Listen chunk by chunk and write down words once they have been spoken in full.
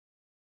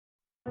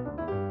The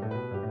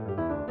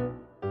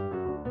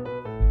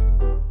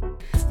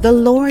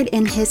Lord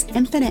in His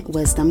infinite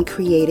wisdom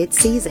created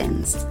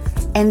seasons,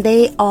 and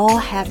they all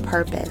have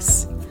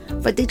purpose.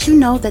 But did you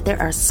know that there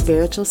are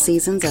spiritual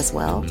seasons as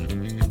well?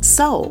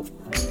 So,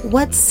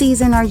 what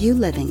season are you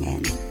living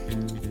in?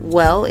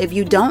 Well, if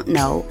you don't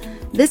know,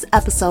 this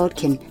episode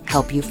can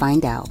help you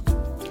find out.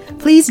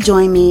 Please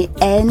join me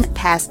and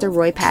Pastor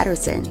Roy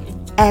Patterson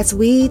as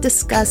we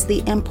discuss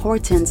the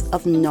importance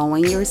of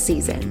knowing your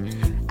season.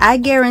 I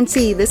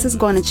guarantee this is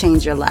going to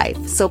change your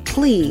life, so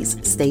please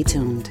stay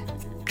tuned.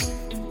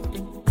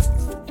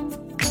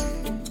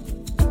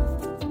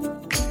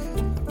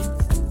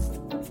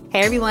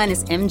 Hey everyone,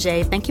 it's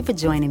MJ. Thank you for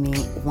joining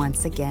me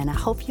once again. I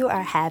hope you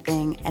are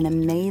having an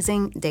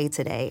amazing day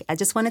today. I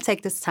just want to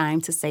take this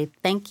time to say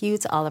thank you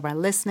to all of our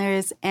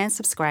listeners and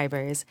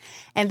subscribers.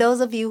 And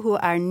those of you who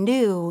are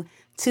new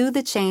to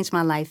the Change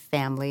My Life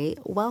family,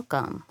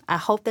 welcome. I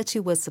hope that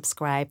you would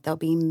subscribe. There'll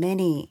be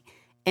many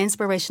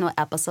inspirational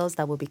episodes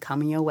that will be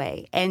coming your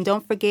way. And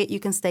don't forget, you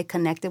can stay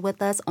connected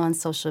with us on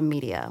social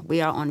media. We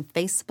are on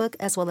Facebook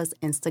as well as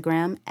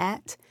Instagram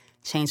at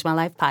Change My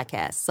Life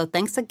Podcast. So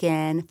thanks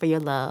again for your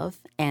love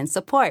and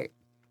support.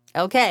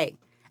 Okay,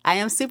 I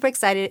am super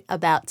excited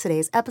about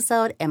today's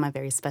episode and my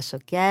very special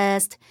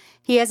guest.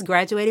 He has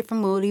graduated from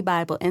Moody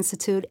Bible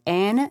Institute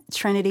and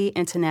Trinity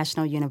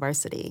International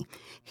University.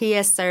 He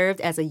has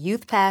served as a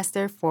youth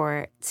pastor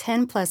for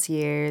 10 plus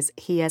years.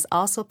 He has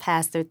also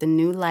pastored the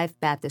New Life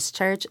Baptist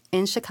Church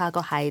in Chicago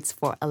Heights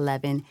for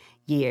 11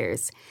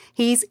 years.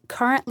 He's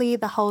currently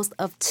the host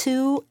of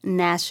 2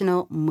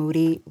 national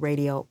Moody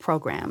radio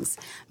programs,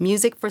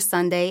 Music for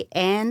Sunday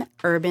and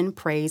Urban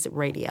Praise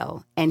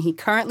Radio. And he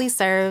currently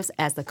serves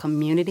as the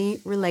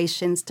Community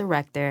Relations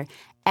Director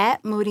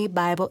at Moody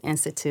Bible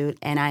Institute.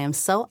 And I am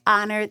so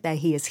honored that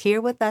he is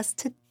here with us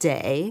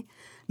today.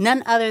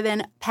 None other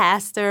than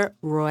Pastor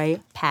Roy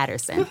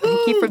Patterson. Woo-hoo!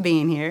 Thank you for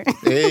being here.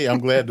 Hey, I'm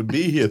glad to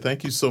be here.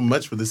 Thank you so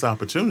much for this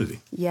opportunity.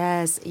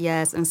 Yes.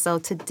 And so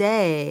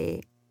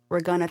today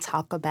we're going to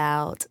talk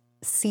about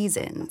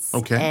seasons.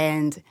 Okay.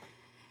 And,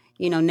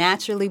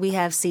 naturally we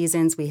have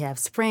seasons. We have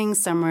spring,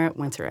 summer,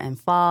 winter, and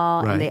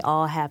fall. Right. And they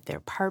all have their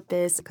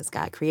purpose because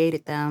God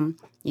created them.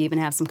 You even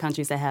have some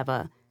countries that have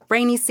a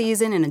rainy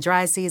season and a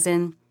dry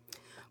season.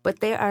 But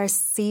there are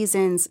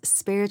seasons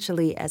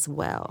spiritually as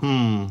well.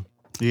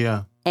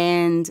 Yeah.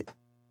 And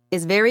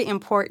it's very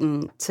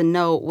important to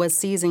know what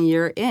season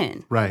you're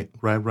in. Right.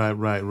 I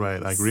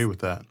agree with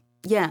that.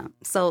 Yeah.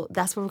 So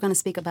that's what we're going to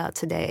speak about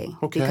today.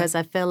 Okay. Because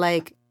I feel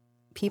like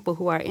people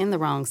who are in the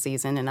wrong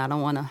season, and I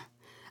don't want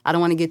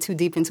to get too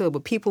deep into it,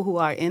 but people who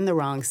are in the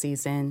wrong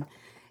season,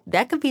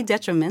 that could be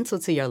detrimental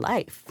to your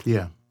life.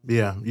 Yeah.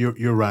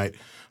 You're right.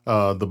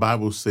 The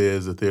Bible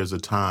says that there's a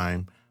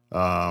time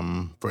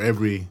for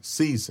every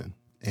season.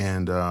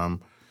 And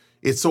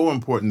it's so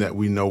important that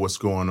we know what's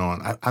going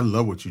on. I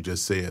love what you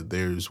just said.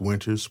 There's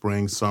winter,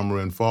 spring, summer,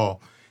 and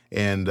fall.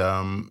 And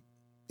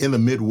in the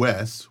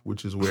Midwest,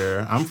 which is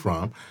where I'm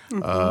from,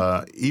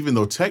 even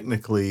though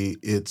technically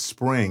it's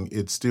spring,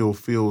 it still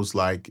feels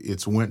like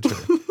it's winter.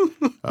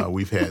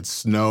 We've had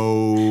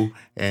snow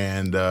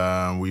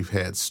and we've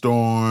had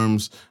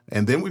storms,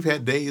 and then we've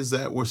had days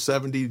that were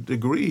 70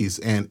 degrees.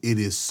 And it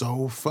is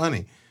so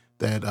funny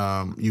that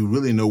you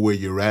really know where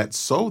you're at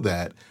so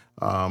that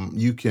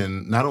you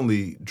can not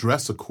only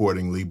dress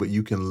accordingly, but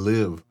you can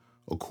live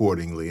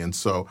accordingly. And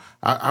so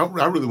I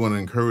really want to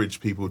encourage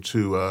people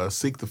to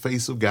seek the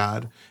face of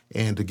God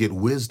and to get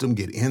wisdom,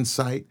 get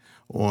insight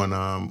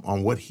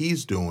on what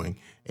He's doing.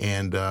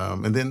 And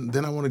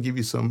then I want to give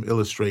you some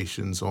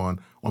illustrations on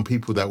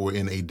people that were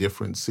in a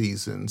different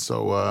season.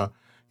 So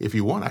if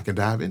you want, I can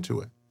dive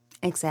into it.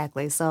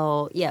 Exactly.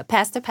 So, yeah,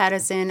 Pastor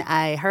Patterson,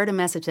 I heard a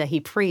message that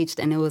he preached,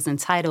 and it was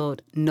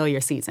entitled, Know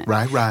Your Season.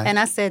 Right. And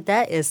I said,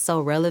 that is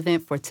so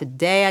relevant for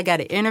today. I got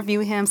to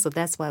interview him, so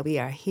that's why we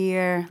are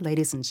here,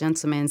 ladies and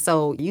gentlemen.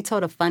 So you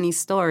told a funny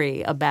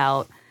story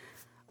about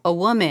a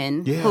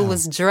woman who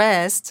was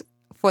dressed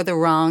for the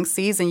wrong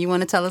season. You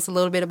want to tell us a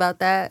little bit about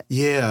that?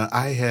 Yeah,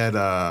 I had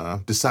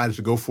decided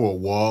to go for a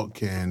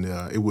walk, and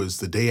it was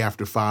the day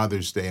after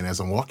Father's Day. And as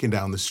I'm walking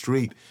down the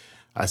street,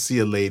 I see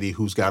a lady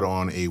who's got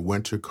on a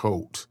winter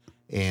coat,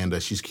 and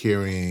she's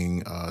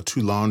carrying 2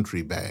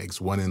 laundry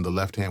bags, one in the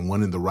left hand,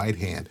 one in the right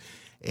hand.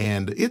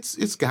 And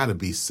it's got to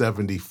be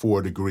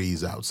 74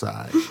 degrees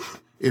outside.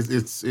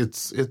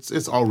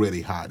 It's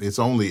already hot. It's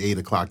only 8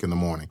 o'clock in the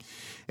morning.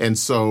 And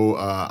so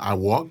I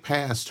walked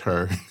past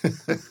her,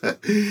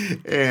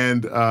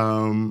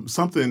 and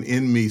something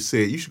in me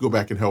said, you should go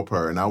back and help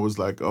her. And I was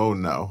like, oh,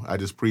 no, I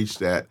just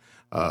preached at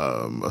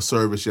a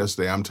service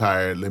yesterday. I'm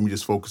tired. Let me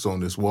just focus on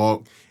this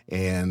walk.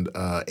 And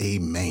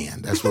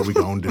amen. That's what we're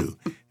going to do.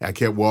 I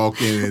kept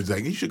walking, and it's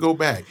like, you should go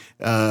back.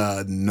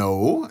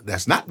 No,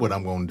 that's not what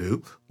I'm going to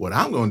do. What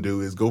I'm going to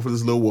do is go for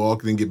this little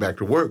walk and then get back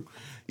to work.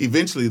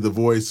 Eventually, the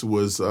voice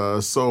was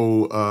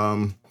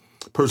so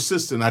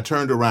persistent, I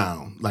turned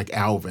around like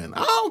Alvin.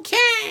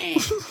 Okay.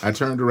 I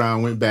turned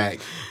around, went back,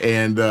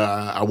 and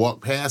I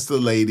walked past the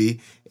lady,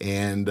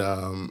 and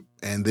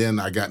And then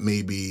I got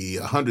maybe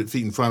 100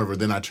 feet in front of her.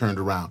 Then I turned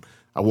around.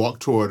 I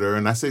walked toward her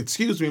and I said,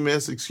 "Excuse me,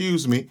 miss,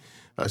 excuse me."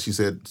 She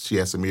said she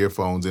had some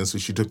earphones in, so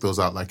she took those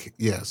out like,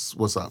 "Yes,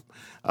 what's up?"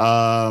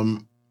 I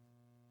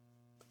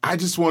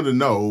just wanted to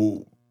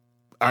know,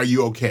 are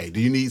you okay?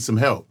 Do you need some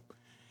help?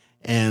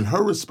 And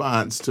her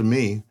response to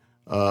me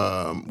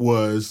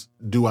was,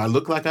 "Do I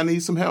look like I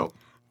need some help?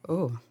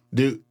 Oh.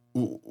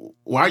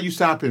 Why are you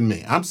stopping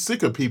me? I'm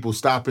sick of people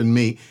stopping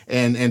me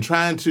and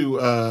trying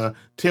to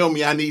tell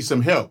me I need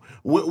some help.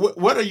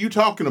 What are you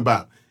talking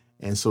about?"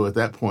 And so at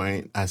that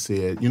point, I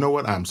said, "You know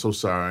what? I'm so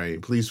sorry.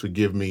 Please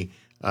forgive me.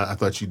 I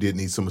thought you did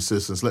need some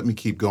assistance. Let me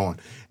keep going."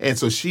 And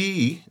so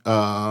she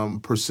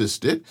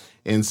persisted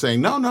in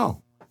saying,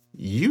 "No,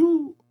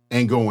 you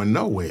ain't going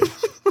nowhere.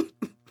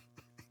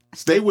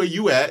 Stay where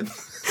you at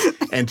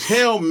and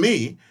tell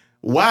me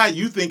why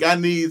you think I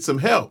need some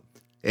help."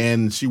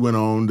 And she went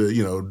on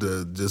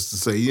to, just to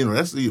say,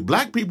 that's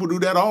black people do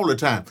that all the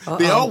time. Uh-oh.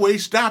 They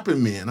always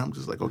stopping me. And I'm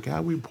just like, okay,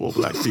 how we pull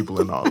black people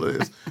in all of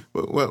this?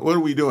 What are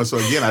we doing? So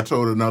again, I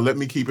told her, "No, let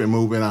me keep it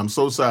moving. I'm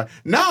so sorry."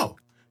 "No,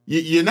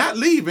 you're not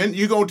leaving.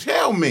 You're going to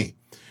tell me."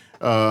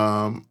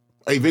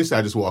 Eventually,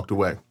 I just walked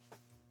away.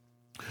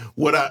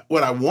 What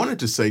I wanted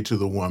to say to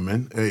the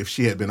woman, if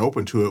she had been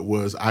open to it,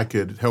 was I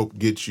could help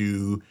get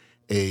you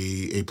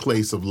a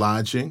place of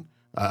lodging.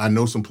 I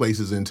know some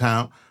places in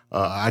town.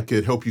 I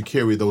could help you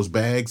carry those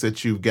bags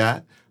that you've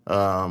got.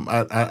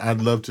 I'd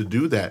love to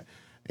do that.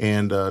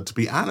 And to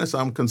be honest,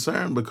 I'm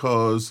concerned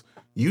because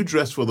you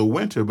dress for the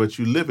winter, but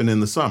you living in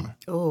the summer.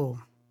 Oh,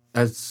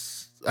 I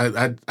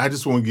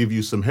just want to give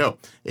you some help.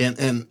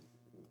 And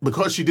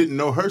because she didn't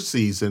know her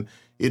season,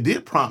 it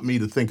did prompt me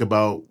to think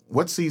about,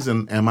 what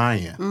season am I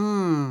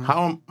in?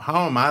 How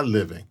am I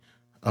living?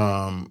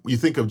 You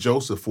think of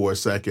Joseph for a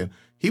second.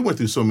 He went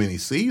through so many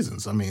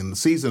seasons. I mean, the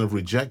season of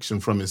rejection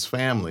from his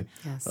family,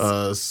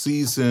 yes.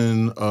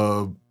 Season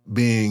of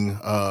being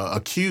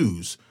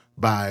accused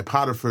by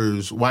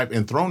Potiphar's wife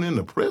and thrown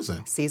into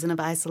prison. Season of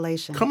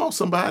isolation. Come on,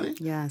 somebody.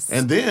 Yes.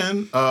 And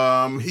then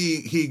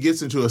he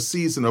gets into a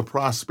season of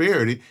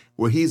prosperity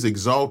where he's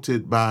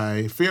exalted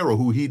by Pharaoh,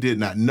 who he did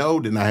not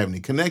know, did not have any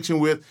connection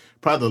with.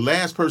 Probably the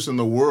last person in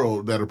the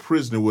world that a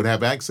prisoner would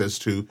have access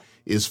to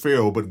is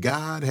Pharaoh. But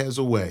God has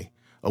a way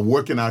of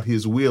working out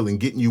his will and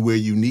getting you where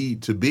you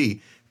need to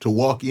be to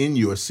walk in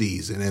your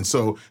season. And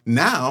so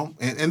now,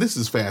 and this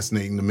is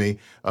fascinating to me,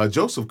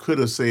 Joseph could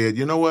have said,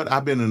 "You know what?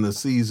 I've been in a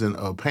season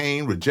of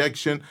pain,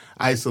 rejection,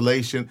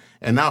 isolation,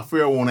 and now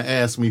Pharaoh want to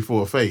ask me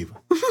for a favor,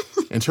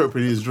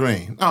 interpret his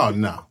dream." Oh,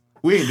 no,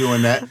 we ain't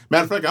doing that.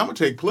 Matter of fact, I'm going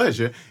to take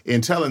pleasure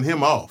in telling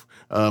him off.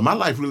 My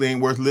life really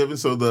ain't worth living,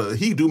 so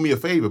he do me a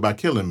favor by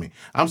killing me.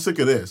 I'm sick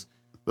of this.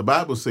 The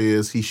Bible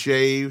says he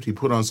shaved, he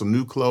put on some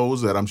new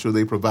clothes that I'm sure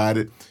they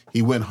provided.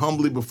 He went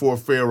humbly before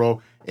Pharaoh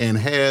and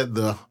had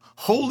the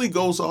Holy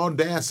Ghost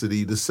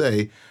audacity to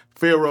say,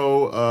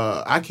 "Pharaoh,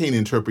 I can't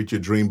interpret your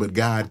dream, but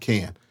God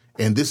can.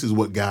 And this is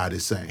what God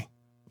is saying."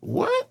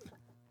 What?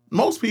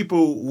 Most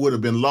people would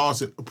have been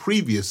lost in a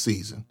previous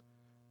season,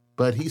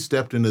 but he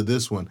stepped into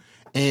this one.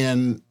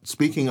 And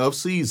speaking of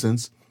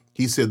seasons,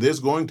 he said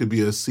there's going to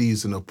be a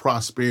season of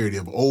prosperity,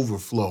 of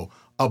overflow,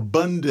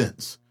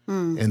 abundance.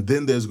 And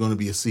then there's going to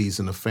be a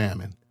season of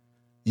famine.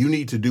 You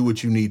need to do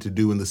what you need to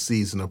do in the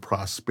season of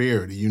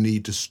prosperity. You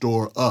need to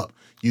store up.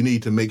 You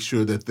need to make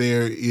sure that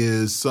there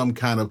is some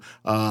kind of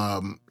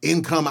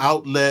income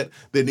outlet.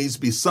 There needs to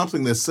be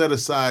something that's set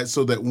aside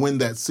so that when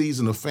that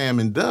season of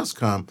famine does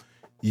come,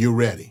 you're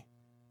ready.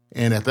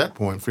 And at that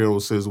point, Pharaoh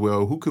says,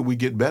 "Well, who could we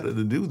get better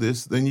to do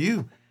this than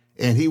you?"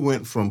 And he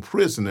went from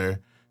prisoner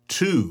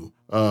to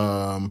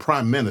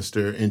prime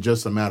minister in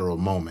just a matter of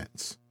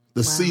moments.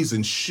 The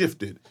season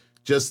shifted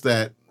just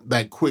that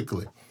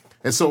quickly.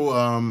 And so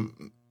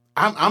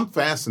I'm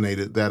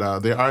fascinated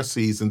that there are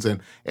seasons,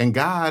 and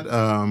God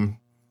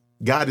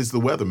is the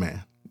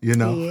weatherman. He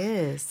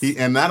is.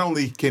 And not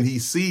only can he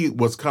see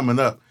what's coming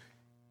up,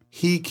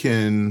 he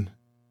can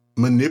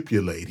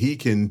manipulate, he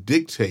can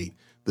dictate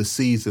the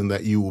season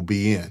that you will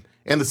be in.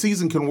 And the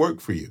season can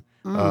work for you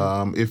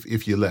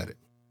if you let it.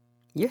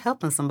 You're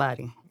helping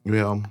somebody.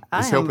 Well,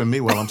 it's helping me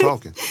while I'm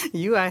talking.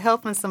 You are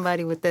helping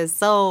somebody with this.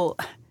 So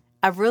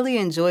I really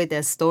enjoyed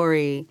that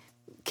story.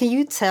 Can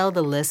you tell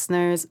the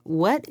listeners,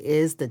 what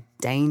is the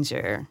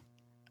danger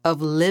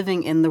of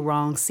living in the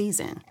wrong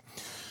season?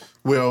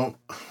 Well,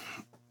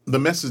 the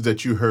message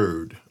that you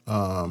heard,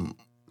 and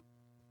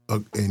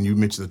you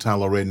mentioned the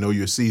title already, Know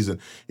Your Season,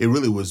 it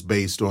really was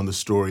based on the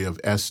story of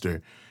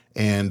Esther.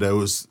 And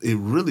it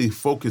really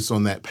focused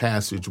on that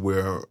passage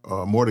where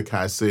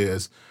Mordecai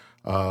says,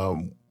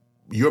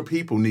 your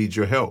people need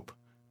your help.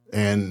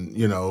 And,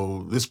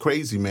 this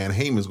crazy man,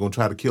 Haman's going to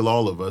try to kill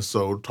all of us.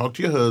 So talk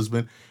to your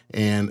husband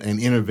and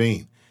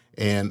intervene.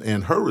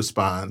 And her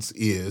response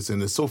is,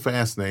 and it's so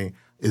fascinating,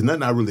 is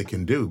nothing I really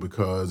can do,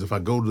 because if I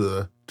go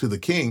to the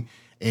king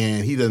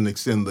and he doesn't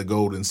extend the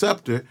golden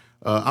scepter,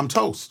 I'm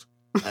toast.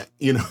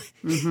 He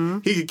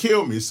could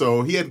kill me.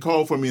 So he hadn't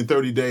called for me in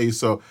 30 days.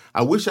 So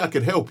I wish I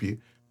could help you,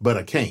 but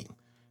I can't.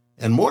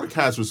 And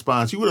Mordecai's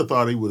response, you would have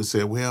thought he would have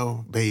said,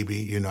 well,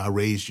 baby, I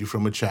raised you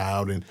from a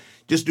child and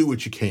just do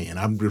what you can.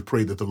 I'm just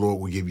pray that the Lord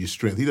will give you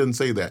strength. He doesn't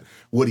say that.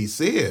 What he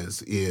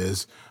says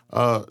is,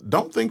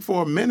 don't think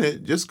for a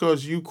minute, just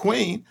because you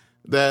queen,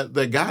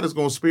 that God is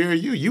going to spare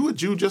you. You a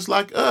Jew just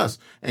like us.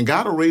 And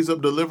God will raise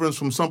up deliverance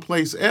from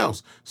someplace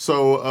else.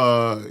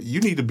 So you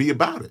need to be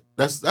about it.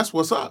 That's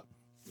what's up.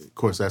 Of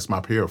course, that's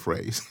my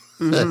paraphrase.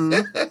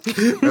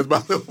 Mm-hmm. That's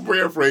my little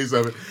paraphrase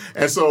of it.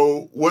 And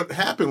so what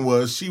happened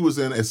was she was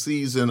in a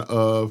season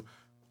of,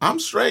 I'm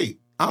straight.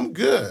 I'm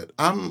good.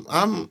 I'm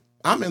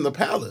in the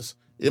palace.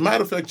 It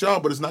might affect y'all,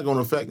 but it's not going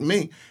to affect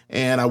me.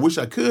 And I wish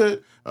I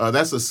could.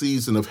 That's a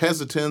season of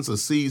hesitance, a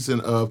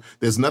season of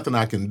there's nothing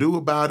I can do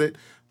about it.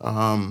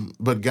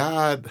 But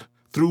God,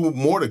 through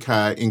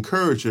Mordecai,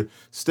 encouraged her,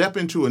 step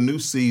into a new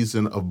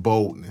season of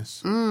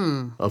boldness,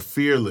 of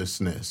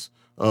fearlessness,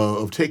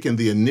 of taking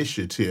the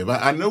initiative.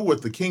 I know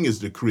what the king has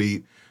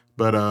decreed,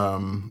 but,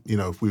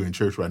 if we were in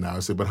church right now, I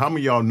said, but how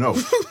many of y'all know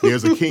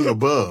there's a king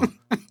above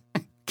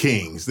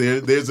kings?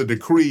 There's a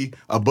decree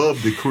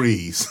above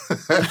decrees.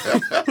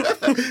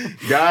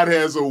 God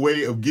has a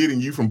way of getting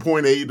you from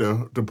point A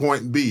to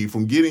point B,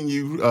 from getting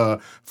you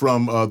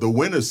from the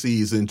winter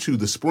season to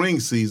the spring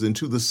season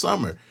to the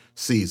summer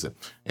season.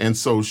 And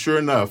so sure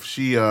enough,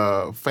 she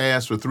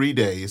fasts for 3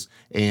 days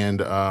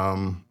and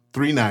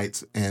 3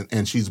 nights,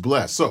 and she's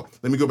blessed. So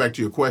let me go back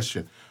to your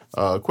question.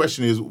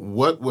 Question is,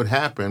 what would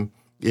happen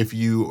if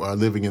you are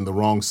living in the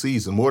wrong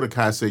season?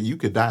 Mordecai said you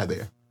could die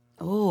there.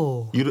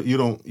 Oh, you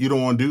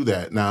don't want to do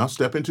that. Now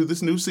step into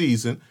this new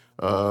season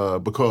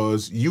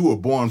because you were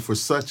born for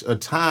such a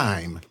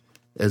time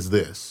as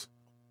this.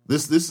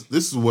 This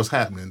is what's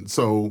happening.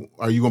 So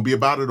are you going to be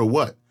about it or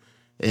what?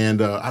 And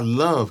I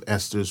love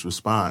Esther's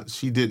response.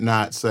 She did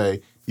not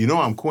say,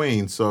 I'm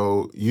queen,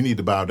 so you need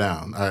to bow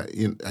down.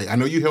 I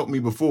know you helped me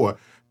before,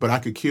 but I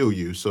could kill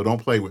you, so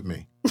don't play with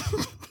me.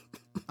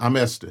 I'm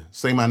Esther.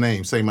 Say my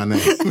name. Say my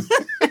name.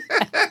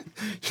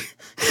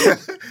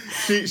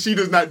 She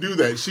does not do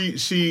that.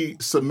 She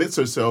submits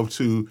herself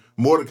to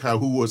Mordecai,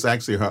 who was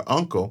actually her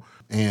uncle,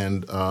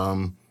 and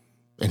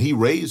he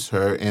raised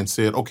her and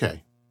said,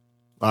 okay,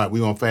 all right, we're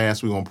going to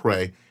fast, we're going to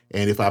pray,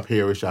 and if I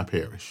perish, I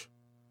perish.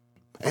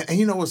 And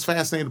you know what's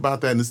fascinating about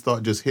that, and this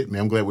thought just hit me,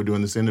 I'm glad we're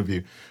doing this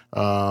interview.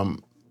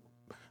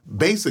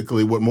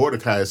 Basically, what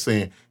Mordecai is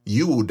saying,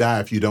 you will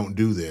die if you don't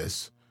do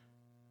this.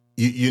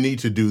 You need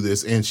to do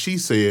this. And she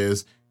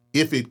says,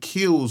 if it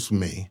kills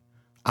me,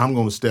 I'm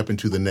going to step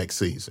into the next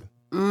season.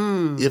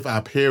 If I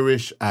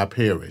perish, I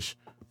perish.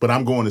 But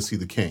I'm going to see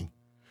the king.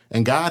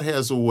 And God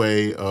has a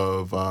way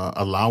of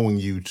allowing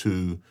you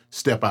to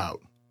step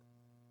out.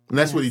 And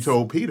that's what he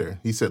told Peter.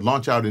 He said,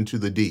 launch out into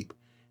the deep.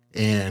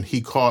 And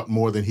he caught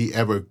more than he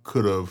ever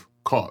could have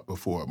caught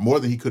before, more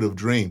than he could have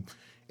dreamed.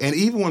 And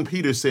even when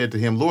Peter said to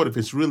him, Lord, if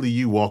it's really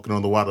you walking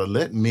on the water,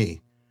 let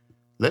me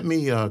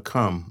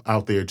come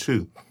out there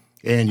too.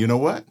 And you know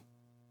what?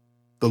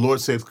 The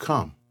Lord said,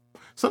 come.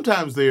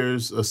 Sometimes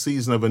there's a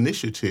season of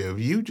initiative.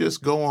 You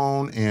just go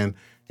on and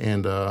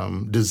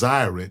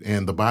desire it.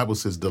 And the Bible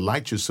says,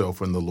 delight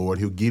yourself in the Lord.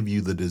 He'll give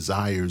you the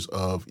desires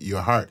of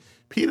your heart.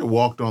 Peter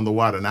walked on the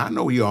water. Now, I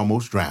know he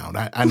almost drowned.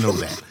 I know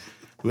that.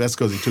 That's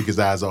because he took his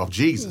eyes off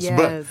Jesus. Yes.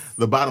 But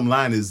the bottom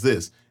line is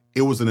this.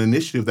 It was an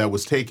initiative that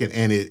was taken,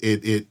 and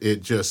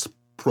it just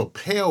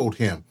propelled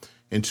him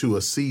into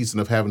a season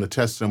of having a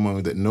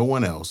testimony that no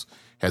one else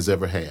has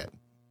ever had.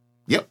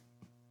 Yep.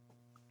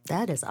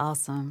 That is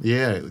awesome.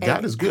 Yeah,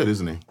 God is good,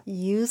 isn't he?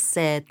 You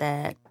said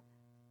that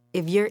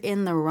if you're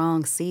in the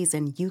wrong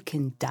season, you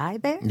can die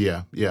there?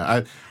 Yeah.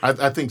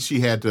 I think she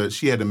had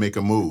to make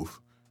a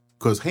move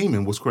because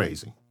Haman was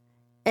crazy.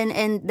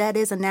 And that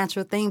is a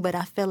natural thing, but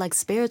I feel like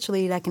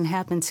spiritually that can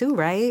happen too,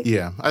 right?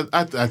 Yeah,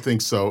 I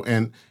think so.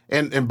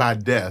 And by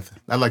death,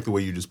 I like the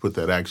way you just put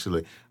that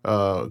actually,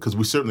 because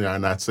we certainly are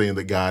not saying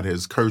that God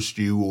has cursed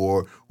you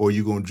or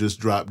you're going to just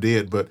drop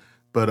dead. But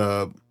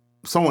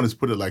someone has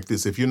put it like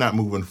this: if you're not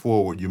moving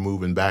forward, you're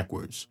moving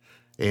backwards.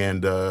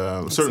 And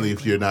certainly,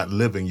 if you're not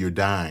living, you're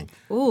dying.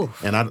 Ooh.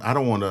 And I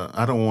don't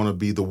want to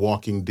be the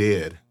walking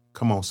dead.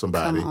 Come on,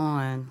 somebody. Come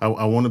on.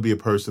 I want to be a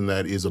person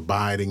that is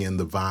abiding in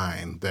the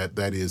vine,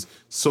 that is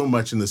so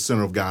much in the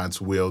center of God's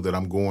will that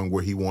I'm going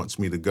where he wants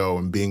me to go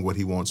and being what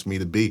he wants me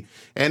to be.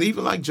 And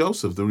even like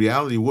Joseph, the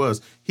reality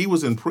was he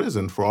was in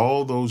prison for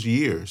all those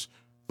years,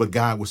 but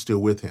God was still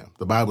with him.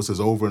 The Bible says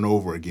over and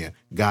over again,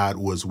 God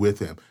was with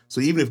him.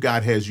 So even if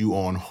God has you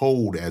on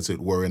hold, as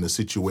it were, in a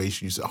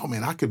situation, you say, oh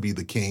man, I could be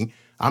the king.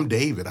 I'm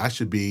David. I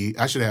should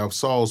have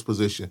Saul's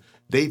position.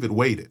 David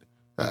waited.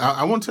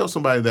 I want to tell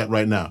somebody that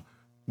right now.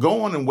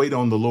 Go on and wait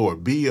on the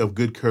Lord. Be of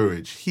good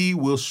courage. He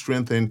will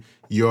strengthen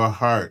your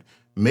heart.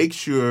 Make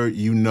sure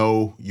you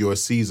know your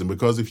season,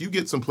 because if you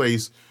get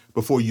someplace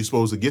before you're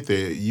supposed to get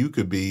there, you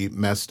could be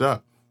messed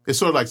up. It's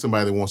sort of like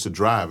somebody that wants to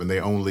drive and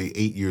they're only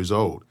 8 years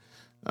old.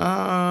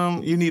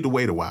 You need to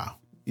wait a while.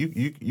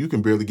 You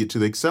can barely get to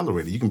the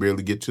accelerator. You can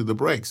barely get to the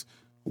brakes.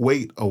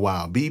 Wait a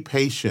while. Be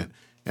patient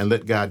and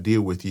let God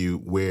deal with you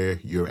where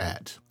you're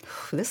at.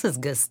 This is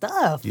good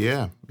stuff.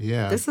 Yeah.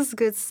 This is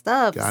good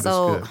stuff. God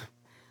so is good.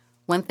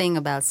 one thing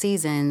about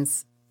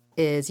seasons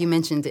is, you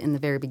mentioned in the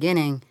very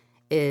beginning,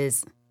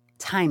 is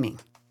timing,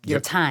 your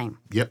time.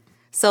 Yep.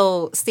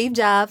 So Steve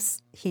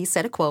Jobs, he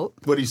said a quote.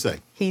 What did he say?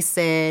 He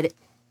said,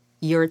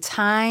 "Your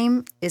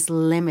time is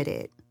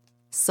limited,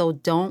 so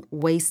don't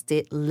waste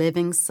it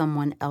living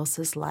someone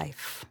else's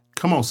life."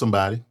 Come on,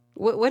 somebody.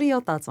 What are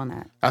your thoughts on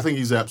that? I think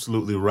he's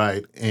absolutely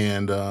right.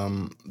 And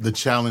the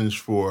challenge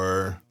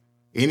for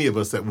any of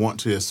us that want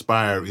to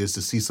aspire is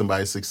to see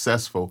somebody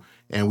successful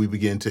and we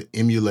begin to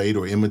emulate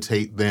or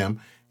imitate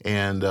them.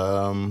 And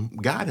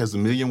God has a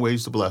million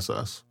ways to bless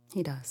us.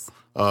 He does.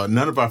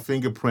 None of our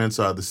fingerprints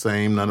are the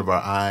same. None of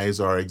our eyes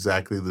are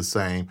exactly the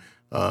same.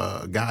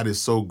 God is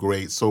so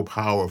great, so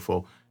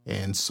powerful.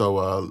 And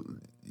so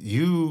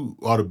you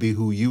ought to be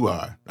who you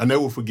are. I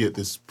never will forget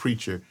this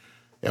preacher,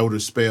 Elder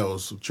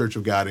Spells, Church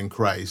of God in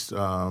Christ.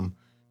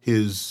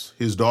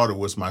 His daughter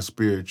was my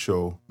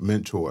spiritual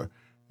mentor,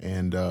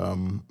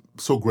 and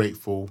so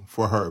grateful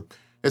for her.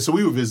 And so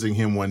we were visiting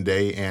him one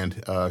day,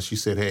 and she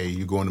said, "Hey,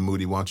 you're going to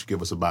Moody. Why don't you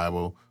give us a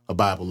Bible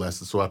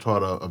lesson?" So I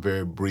taught a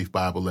very brief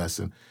Bible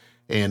lesson.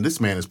 And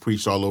this man has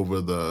preached all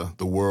over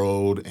the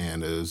world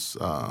and is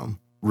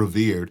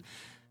revered.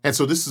 And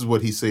so this is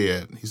what he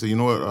said. He said, "You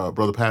know what,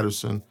 Brother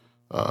Patterson,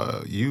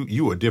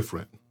 you are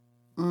different.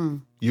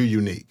 You're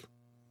unique."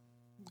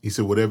 He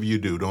said, "Whatever you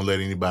do, don't let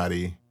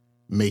anybody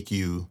make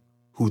you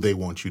who they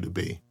want you to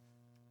be.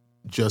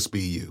 Just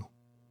be you."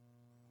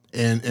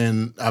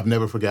 And I've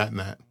never forgotten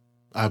that.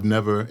 I've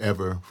never,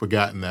 ever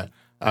forgotten that.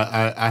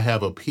 I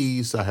have a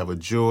peace, I have a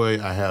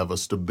joy, I have a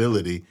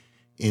stability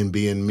in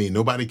being me.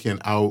 Nobody can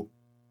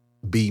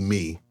out-be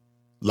me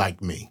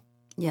like me.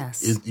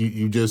 Yes.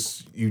 You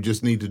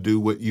just need to do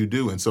what you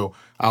do. And so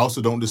I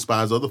also don't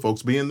despise other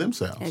folks being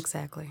themselves.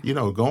 Exactly.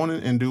 Go on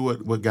and do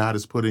what God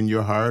has put in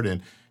your heart,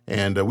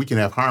 and we can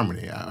have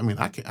harmony. I mean,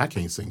 I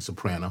can't sing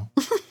soprano.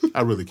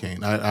 I really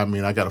can't. I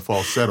mean, I got a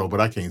falsetto, but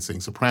I can't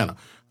sing soprano.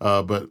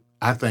 But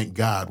I thank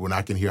God when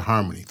I can hear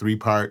harmony,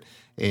 3-part,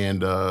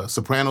 and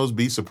sopranos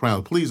be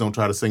sopranos. Please don't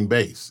try to sing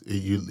bass.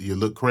 You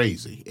look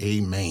crazy.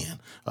 Amen.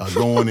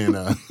 Go on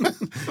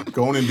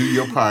and do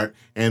your part,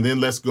 and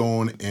then let's go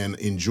on and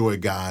enjoy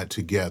God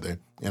together.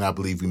 And I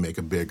believe we make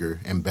a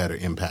bigger and better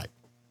impact.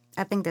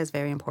 I think that's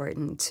very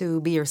important, to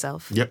be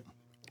yourself. Yep.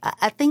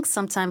 I think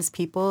sometimes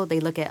people, they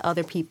look at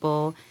other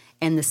people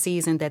and the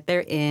season that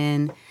they're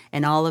in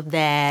and all of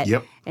that.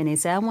 Yep. And they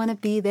say, "I want to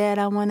be that.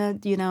 I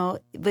want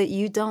to, but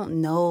you don't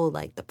know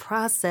like the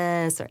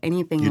process or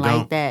anything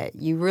like that.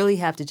 You really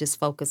have to just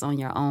focus on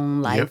your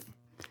own life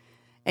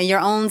and your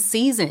own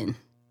season."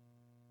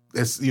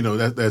 That's,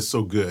 that's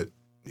so good.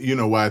 You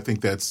know why I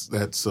think that's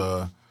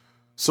so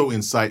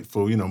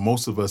insightful.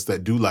 Most of us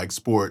that do like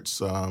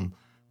sports,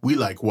 we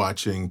like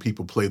watching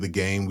people play the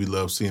game. We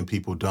love seeing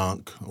people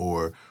dunk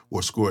or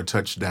score a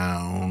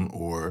touchdown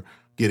or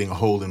getting a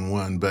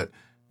hole-in-one. But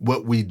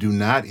what we do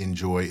not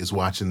enjoy is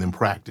watching them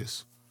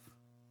practice.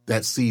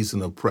 That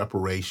season of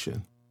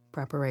preparation.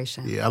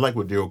 Preparation. Yeah, I like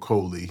what Daryl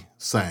Coley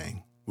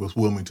sang with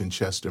Wilmington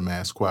Chester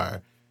Mass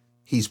Choir.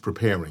 He's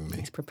preparing me.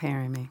 He's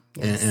preparing me.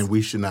 Yes. And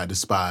we should not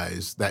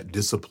despise that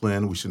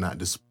discipline. We should not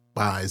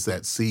despise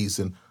that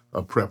season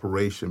of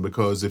preparation,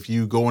 because if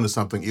you go into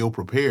something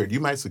ill-prepared,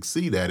 you might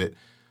succeed at it,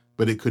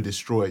 but it could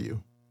destroy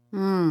you.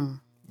 And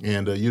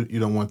you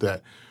don't want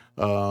that.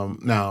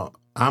 Now,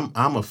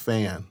 I'm a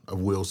fan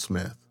of Will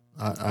Smith.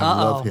 I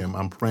love him.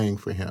 I'm praying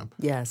for him.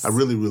 Yes. I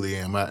really, really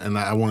am. And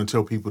I want to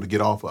tell people to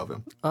get off of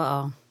him.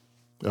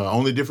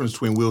 Only difference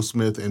between Will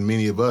Smith and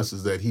many of us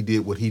is that he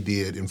did what he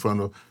did in front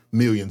of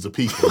millions of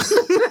people.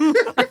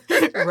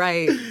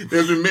 Right.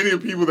 There's been many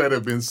people that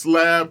have been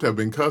slapped, have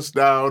been cussed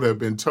out, have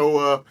been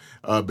towed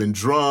up, been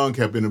drunk,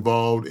 have been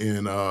involved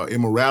in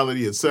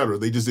immorality, etc.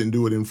 They just didn't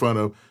do it in front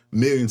of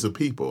millions of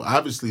people.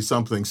 Obviously,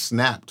 something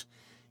snapped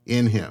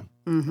in him.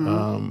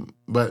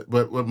 But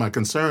what my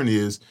concern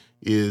is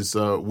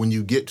when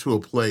you get to a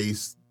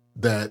place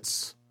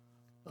that's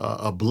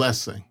a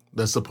blessing,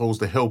 that's supposed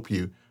to help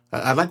you.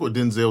 I like what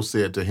Denzel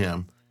said to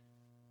him.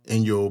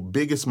 In your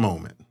biggest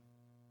moment,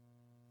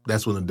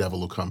 that's when the devil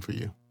will come for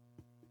you.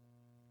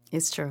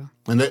 It's true.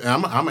 And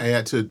I'm gonna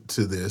add to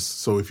this.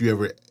 So if you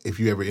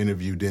ever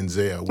interview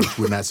Denzel, which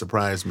would not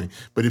surprise me,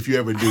 but if you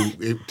ever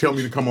do, tell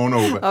me to come on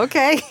over.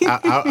 Okay.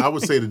 I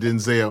would say to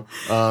Denzel,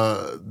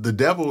 the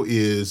devil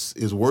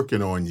is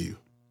working on you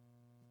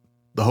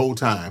the whole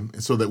time,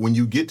 so that when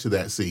you get to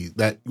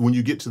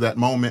that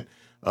moment,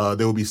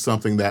 there will be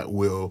something that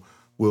will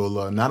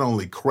not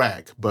only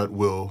crack, but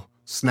will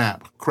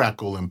snap,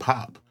 crackle, and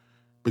pop.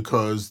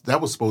 Because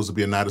that was supposed to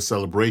be a night of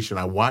celebration.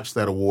 I watched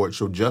that award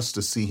show just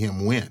to see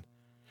him win.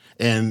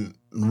 And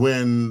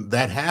when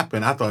that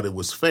happened, I thought it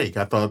was fake.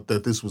 I thought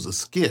that this was a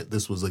skit.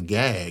 This was a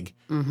gag.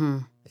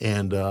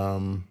 And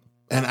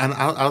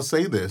I'll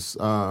say this.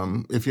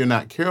 If you're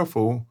not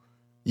careful,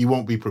 you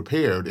won't be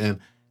prepared. And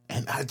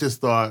I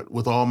just thought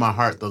with all my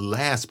heart, the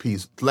last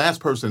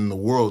person in the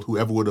world who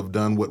ever would have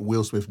done what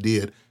Will Smith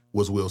did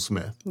was Will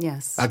Smith.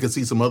 Yes. I could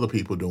see some other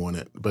people doing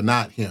it, but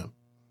not him.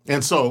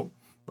 And so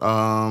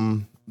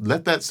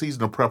let that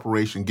season of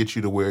preparation get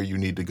you to where you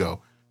need to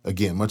go.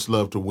 Again, much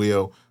love to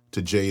Will,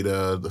 to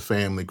Jada, the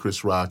family,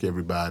 Chris Rock,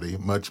 everybody.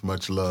 Much,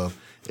 much love.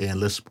 And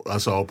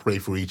let's all pray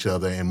for each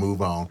other and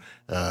move on.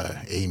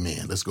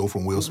 Amen. Let's go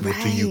from Will Smith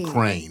to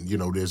Ukraine.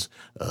 There's,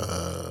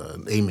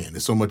 amen.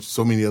 There's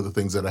so many other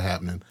things that are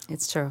happening.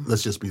 It's true.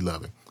 Let's just be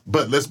loving.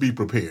 But let's be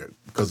prepared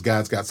because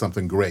God's got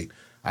something great.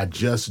 I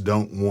just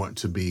don't want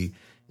to be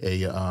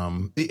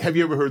have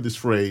you ever heard this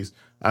phrase?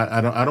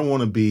 I don't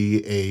want to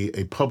be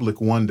a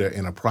public wonder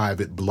and a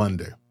private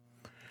blunder.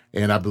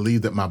 And I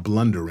believe that my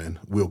blundering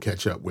will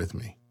catch up with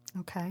me.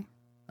 Okay.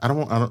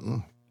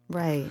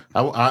 Right.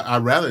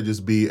 I'd rather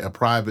just be a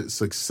private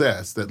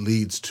success that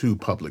leads to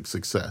public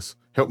success.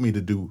 Help me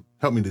to do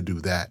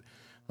that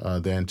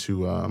than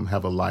to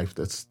have a life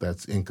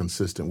that's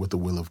inconsistent with the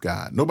will of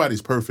God.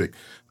 Nobody's perfect,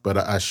 but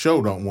I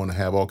sure don't want to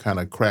have all kind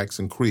of cracks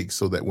and creaks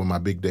so that when my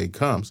big day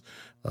comes,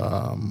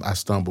 I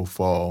stumble,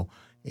 fall,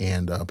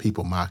 and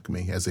people mock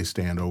me as they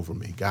stand over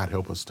me. God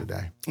help us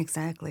today.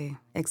 Exactly.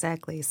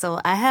 So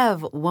I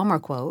have one more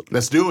quote.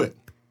 Let's do it.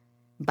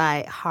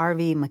 By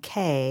Harvey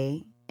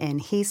Mackay,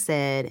 and he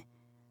said,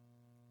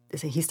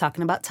 he's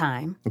talking about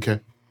time. Okay.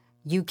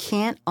 You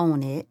can't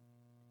own it,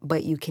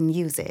 but you can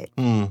use it.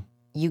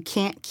 You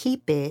can't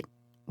keep it,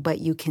 but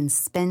you can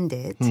spend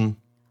it.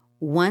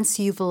 Once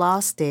you've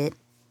lost it,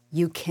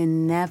 you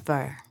can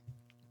never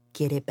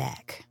get it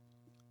back.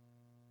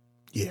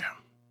 Yeah.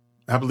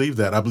 I believe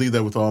that. I believe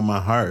that with all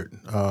my heart.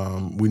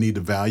 We need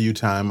to value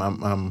time.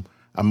 I'm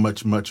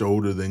much, much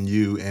older than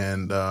you,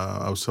 and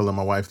I was telling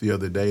my wife the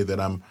other day that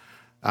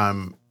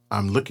I'm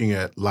looking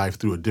at life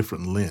through a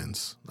different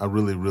lens. I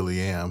really, really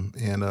am,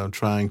 and I'm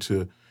trying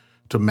to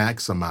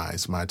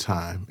maximize my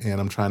time, and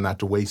I'm trying not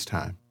to waste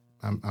time.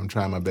 I'm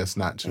trying my best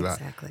not to.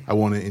 Exactly. I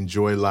want to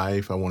enjoy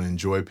life. I want to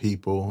enjoy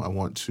people. I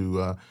want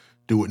to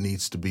do what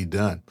needs to be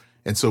done.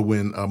 And so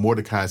when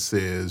Mordecai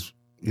says,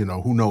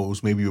 who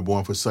knows, maybe you're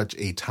born for such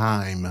a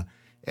time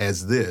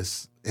as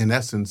this, in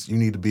essence, you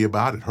need to be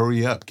about it.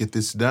 Hurry up, get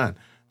this done.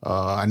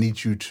 I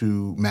need you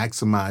to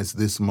maximize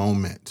this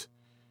moment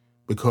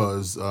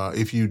because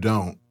if you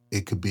don't,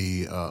 it could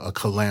be a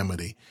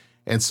calamity.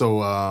 And so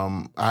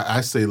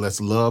I say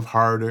let's love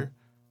harder,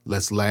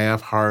 let's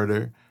laugh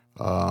harder,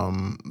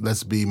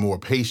 let's be more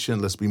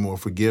patient, let's be more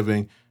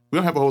forgiving. We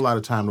don't have a whole lot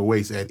of time to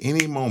waste. At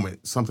any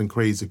moment, something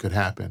crazy could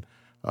happen.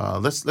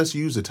 Let's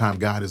use the time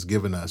God has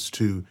given us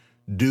to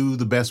do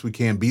the best we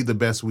can, be the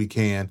best we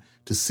can,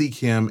 to seek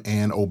him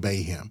and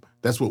obey him.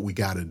 That's what we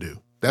got to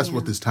do. That's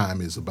what this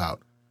time is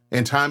about.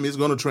 And time is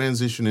going to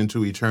transition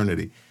into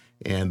eternity.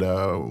 And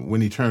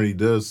when eternity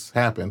does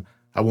happen,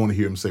 I want to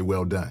hear him say,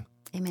 well done.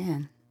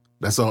 Amen.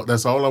 That's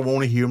all I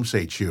want to hear him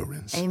say,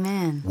 children.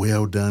 Amen.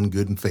 Well done,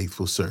 good and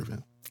faithful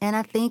servant. And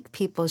I think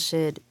people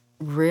should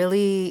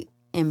really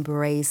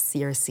embrace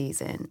your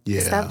season.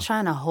 Yeah. Stop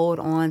trying to hold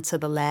on to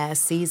the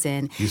last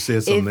season. You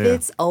said something there. If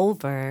it's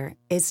over,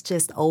 it's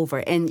just over.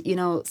 And,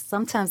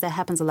 sometimes that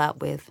happens a lot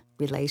with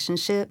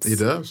relationships. It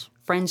does.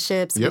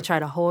 Friendships. Yep. We try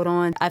to hold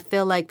on. I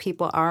feel like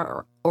people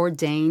are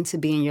ordained to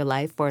be in your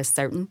life for a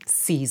certain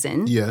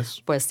season.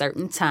 Yes. For a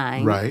certain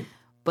time. Right.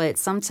 But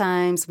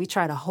sometimes we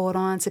try to hold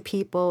on to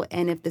people,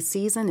 and if the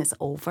season is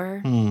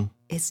over,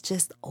 it's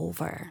just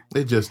over.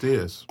 It just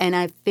is. And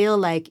I feel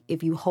like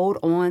if you hold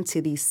on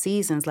to these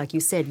seasons, like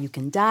you said, you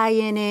can die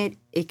in it.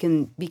 It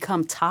can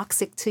become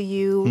toxic to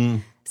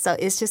you. So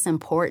it's just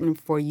important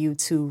for you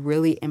to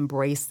really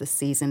embrace the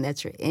season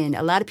that you're in.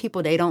 A lot of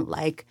people, they don't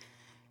like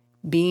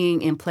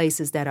being in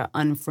places that are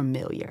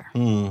unfamiliar.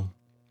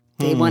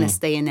 They want to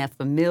stay in that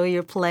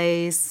familiar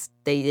place.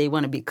 They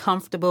want to be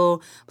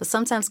comfortable. But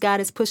sometimes God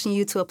is pushing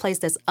you to a place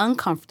that's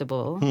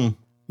uncomfortable,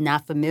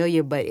 not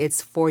familiar, but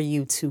it's for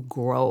you to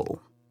grow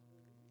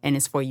and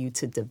it's for you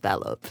to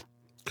develop.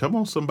 Come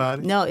on,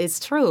 somebody. No, it's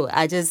true.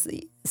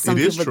 Some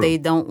people, they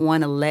don't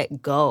want to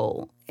let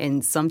go.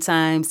 And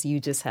sometimes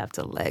you just have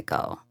to let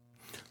go.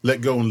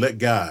 Let go and let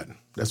God.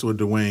 That's what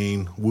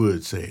Dwayne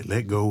Wood said.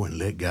 Let go and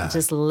let God.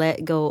 Just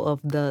let go of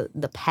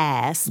the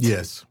past.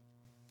 Yes.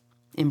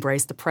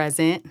 Embrace the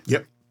present.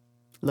 Yep.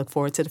 Look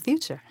forward to the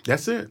future.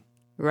 That's it.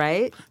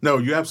 Right? No,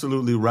 you're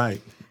absolutely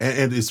right.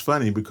 And it's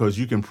funny because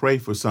you can pray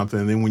for something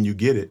and then when you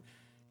get it,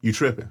 you're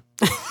tripping.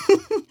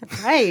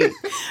 Right.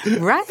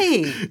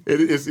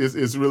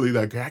 It's really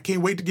like, I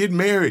can't wait to get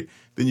married.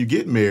 Then you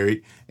get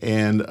married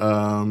and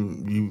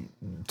you,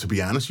 to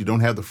be honest, you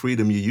don't have the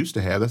freedom you used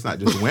to have. That's not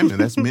just women.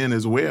 That's men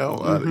as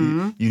well.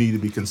 You need to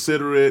be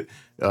considerate.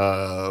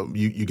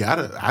 You got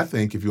to, I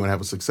think, if you want to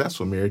have a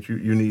successful marriage,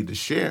 you need to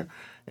share.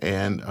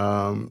 And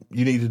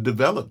you need to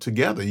develop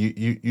together.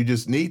 You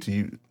just need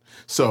to.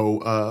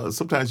 So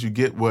sometimes you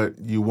get what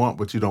you want,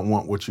 but you don't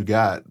want what you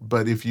got.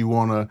 But if you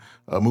want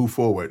to move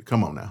forward,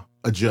 come on now,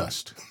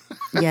 adjust.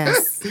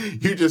 Yes.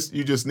 You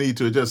just need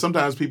to adjust.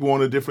 Sometimes people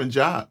want a different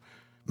job.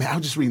 Man, I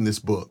was just reading this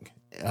book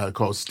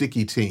called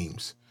Sticky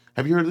Teams.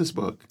 Have you heard of this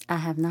book? I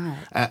have not.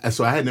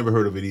 So I had never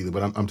heard of it either,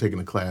 but I'm taking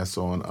a class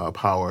on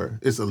power.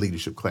 It's a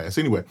leadership class.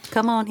 Anyway.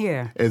 Come on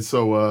here. And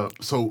so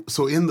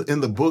in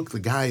the book, the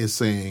guy is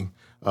saying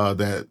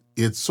that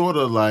it's sort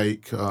of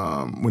like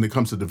when it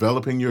comes to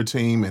developing your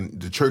team and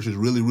the church is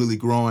really, really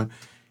growing,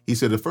 He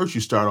said, at first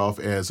you start off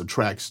as a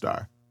track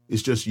star.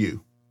 It's just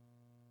you.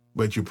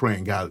 But you're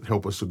praying, God,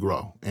 help us to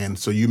grow. And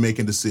so you're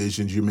making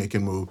decisions, you're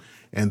making moves.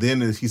 And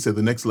then, as he said,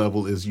 the next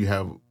level is you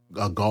have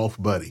a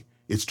golf buddy.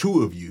 It's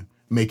two of you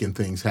making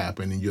things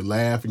happen. And you're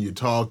laughing, you're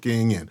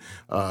talking, and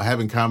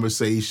having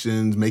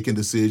conversations, making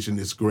decisions.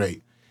 It's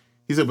great.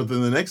 He said, but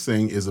then the next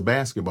thing is a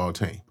basketball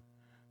team.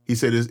 He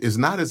said, it's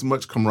not as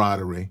much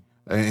camaraderie,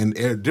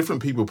 and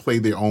different people play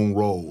their own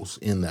roles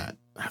in that.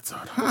 I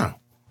thought,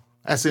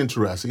 that's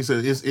interesting. He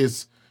said,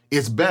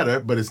 it's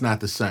better, but it's not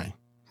the same.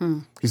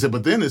 He said,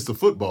 but then it's the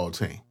football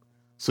team.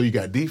 So you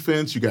got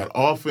defense, you got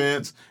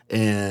offense,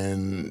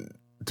 and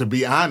to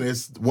be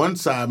honest, one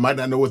side might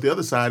not know what the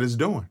other side is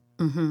doing.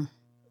 Mm-hmm.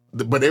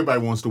 But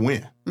everybody wants to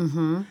win.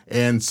 Mm-hmm.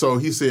 And so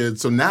he said,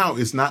 so now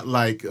it's not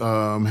like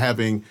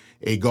having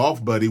a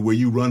golf buddy where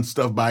you run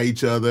stuff by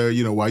each other,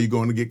 while you're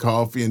going to get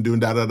coffee and doing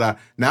da-da-da.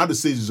 Now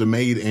decisions are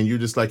made, and you're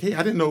just like, hey,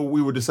 I didn't know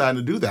we were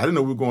deciding to do that. I didn't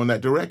know we were going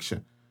that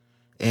direction.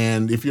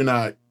 And if you're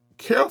not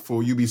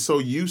careful, you'll be so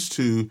used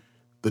to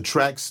the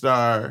track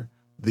star,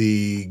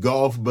 the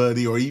golf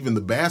buddy, or even the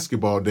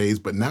basketball days.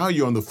 But now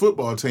you're on the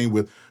football team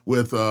with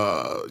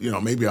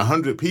maybe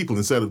 100 people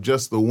instead of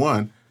just the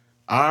one.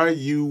 Are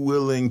you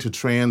willing to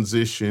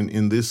transition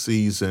in this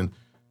season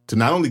to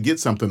not only get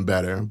something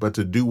better, but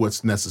to do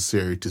what's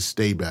necessary to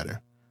stay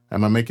better?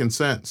 Am I making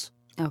sense?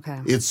 Okay.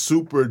 It's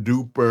super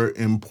duper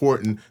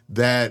important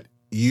that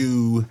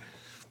you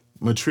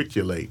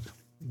matriculate,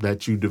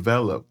 that you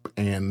develop.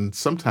 And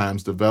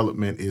sometimes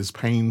development is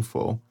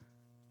painful,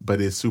 but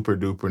it's super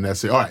duper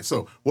necessary. All right,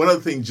 so one other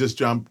thing just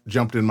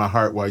jumped in my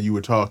heart while you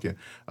were talking.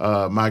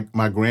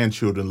 My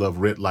grandchildren love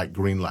red light,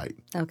 green light.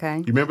 Okay.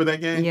 You remember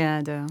that game? Yeah,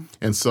 I do.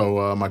 And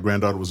so my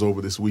granddaughter was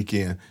over this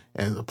weekend,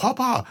 and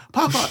Papa,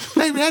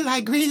 play red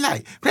light, green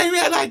light. Play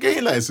red light,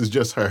 green light. This is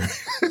just her.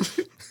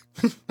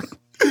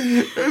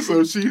 And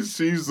so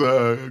she's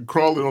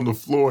crawling on the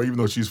floor, even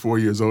though she's 4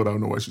 years old. I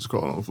don't know why she's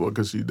crawling on the floor,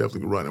 because she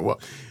definitely can run and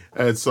walk.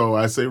 And so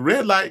I say,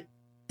 red light,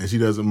 and she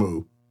doesn't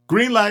move.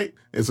 Green light,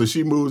 and so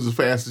she moves as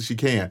fast as she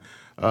can.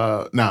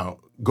 Now,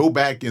 go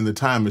back in the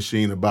time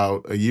machine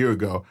about a year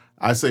ago.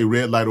 I say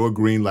red light or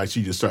green light,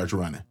 she just starts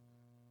running.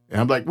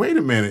 And I'm like, wait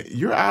a minute,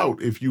 you're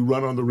out if you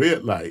run on the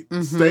red light.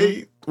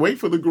 Mm-hmm. Wait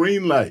for the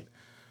green light.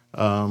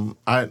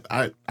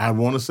 I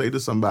want to say to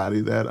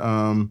somebody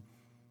that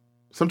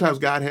sometimes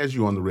God has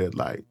you on the red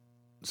light.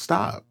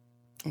 Stop.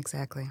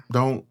 Exactly.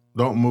 Don't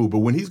move. But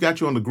when he's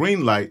got you on the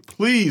green light,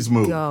 please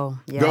move. Go.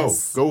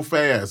 Yes. Go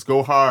fast.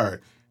 Go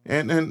hard.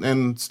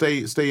 And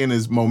stay in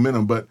his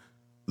momentum. But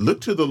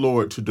look to the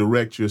Lord to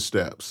direct your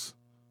steps.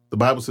 The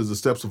Bible says the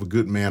steps of a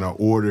good man are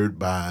ordered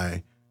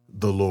by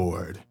the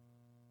Lord.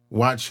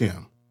 Watch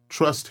him.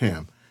 Trust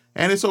him.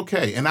 And it's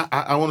okay. And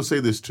I want to say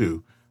this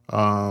too.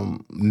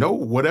 Know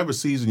whatever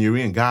season you're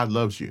in, God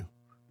loves you.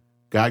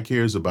 God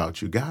cares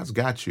about you. God's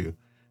got you.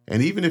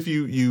 And even if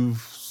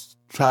you've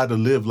tried to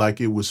live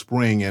like it was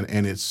spring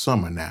and it's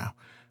summer now,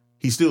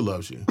 he still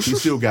loves you. He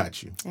still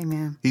got you.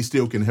 Amen. He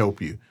still can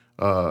help you.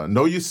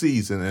 Know your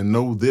season and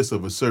know this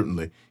of a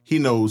certainty. He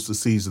knows the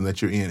season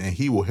that you're in, and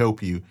he will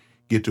help you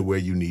get to where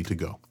you need to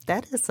go.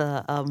 That is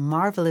a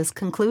marvelous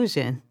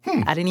conclusion.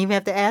 I didn't even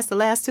have to ask the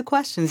last two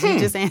questions. You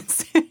just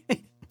answered it.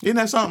 Isn't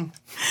that something?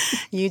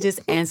 You just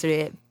answered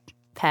it.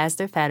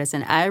 Pastor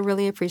Patterson, I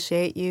really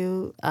appreciate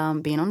you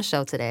being on the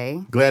show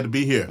today. Glad to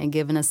be here. And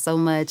giving us so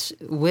much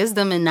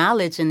wisdom and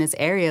knowledge in this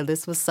area.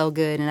 This was so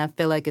good, and I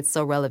feel like it's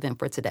so relevant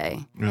for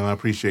today. Well, I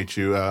appreciate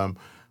you.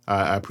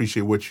 I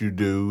appreciate what you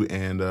do,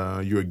 and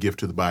you're a gift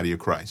to the body of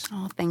Christ.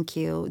 Oh, thank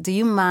you. Do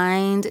you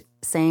mind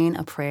saying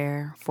a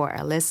prayer for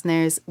our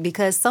listeners?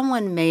 Because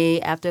someone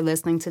may, after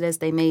listening to this,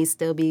 they may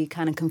still be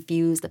kind of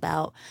confused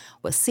about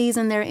what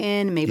season they're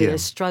in. Maybe they're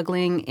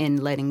struggling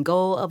in letting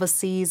go of a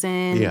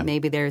season. Yeah.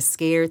 Maybe they're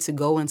scared to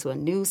go into a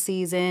new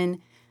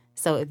season.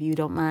 So if you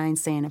don't mind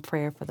saying a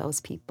prayer for those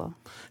people.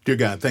 Dear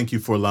God, thank you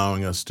for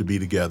allowing us to be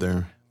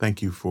together.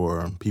 Thank you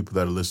for people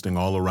that are listening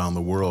all around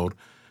the world.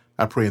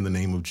 I pray in the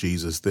name of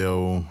Jesus,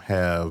 they'll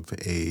have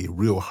a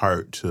real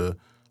heart to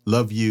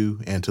love you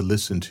and to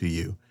listen to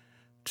you,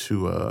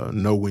 to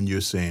know when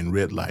you're saying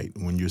red light,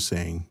 when you're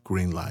saying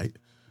green light,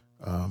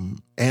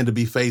 and to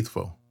be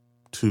faithful,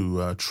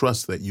 to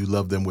trust that you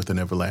love them with an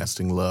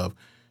everlasting love.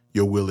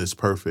 Your will is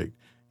perfect.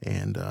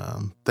 And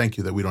thank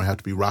you that we don't have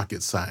to be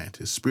rocket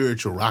scientists,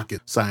 spiritual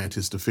rocket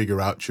scientists to figure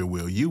out your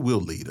will. You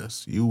will lead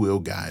us. You will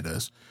guide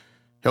us.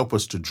 Help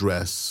us to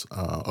dress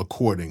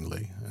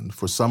accordingly. And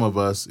for some of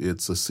us,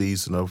 it's a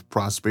season of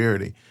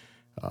prosperity.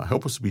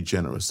 Help us to be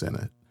generous in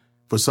it.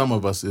 For some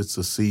of us, it's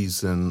a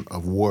season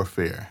of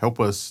warfare. Help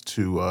us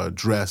to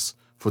dress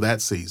for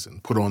that season.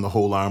 Put on the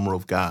whole armor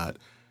of God,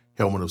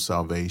 helmet of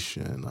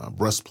salvation,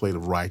 breastplate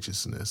of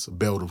righteousness, a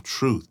belt of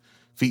truth,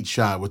 feet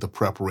shod with the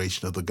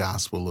preparation of the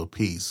gospel of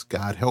peace.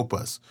 God, help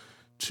us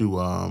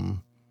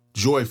to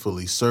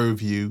joyfully serve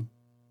you,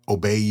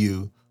 obey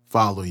you,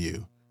 follow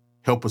you.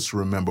 Help us to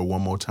remember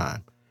one more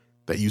time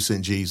that you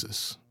sent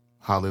Jesus.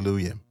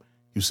 Hallelujah.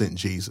 You sent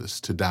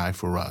Jesus to die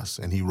for us,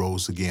 and he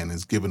rose again and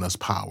has given us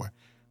power,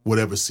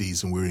 whatever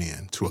season we're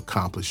in, to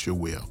accomplish your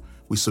will.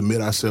 We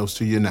submit ourselves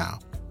to you now,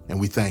 and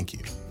we thank you.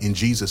 In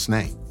Jesus'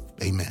 name,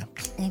 amen.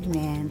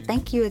 Amen.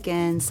 Thank you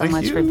again so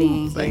much for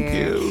being here. Thank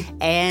you.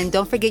 And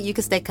don't forget, you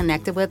can stay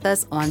connected with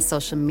us on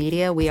social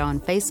media. We are on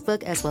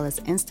Facebook as well as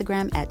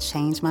Instagram at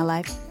Change My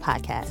Life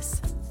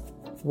Podcast.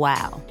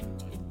 Wow.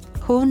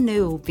 Who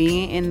knew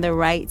being in the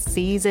right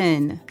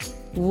season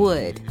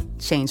would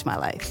change my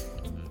life?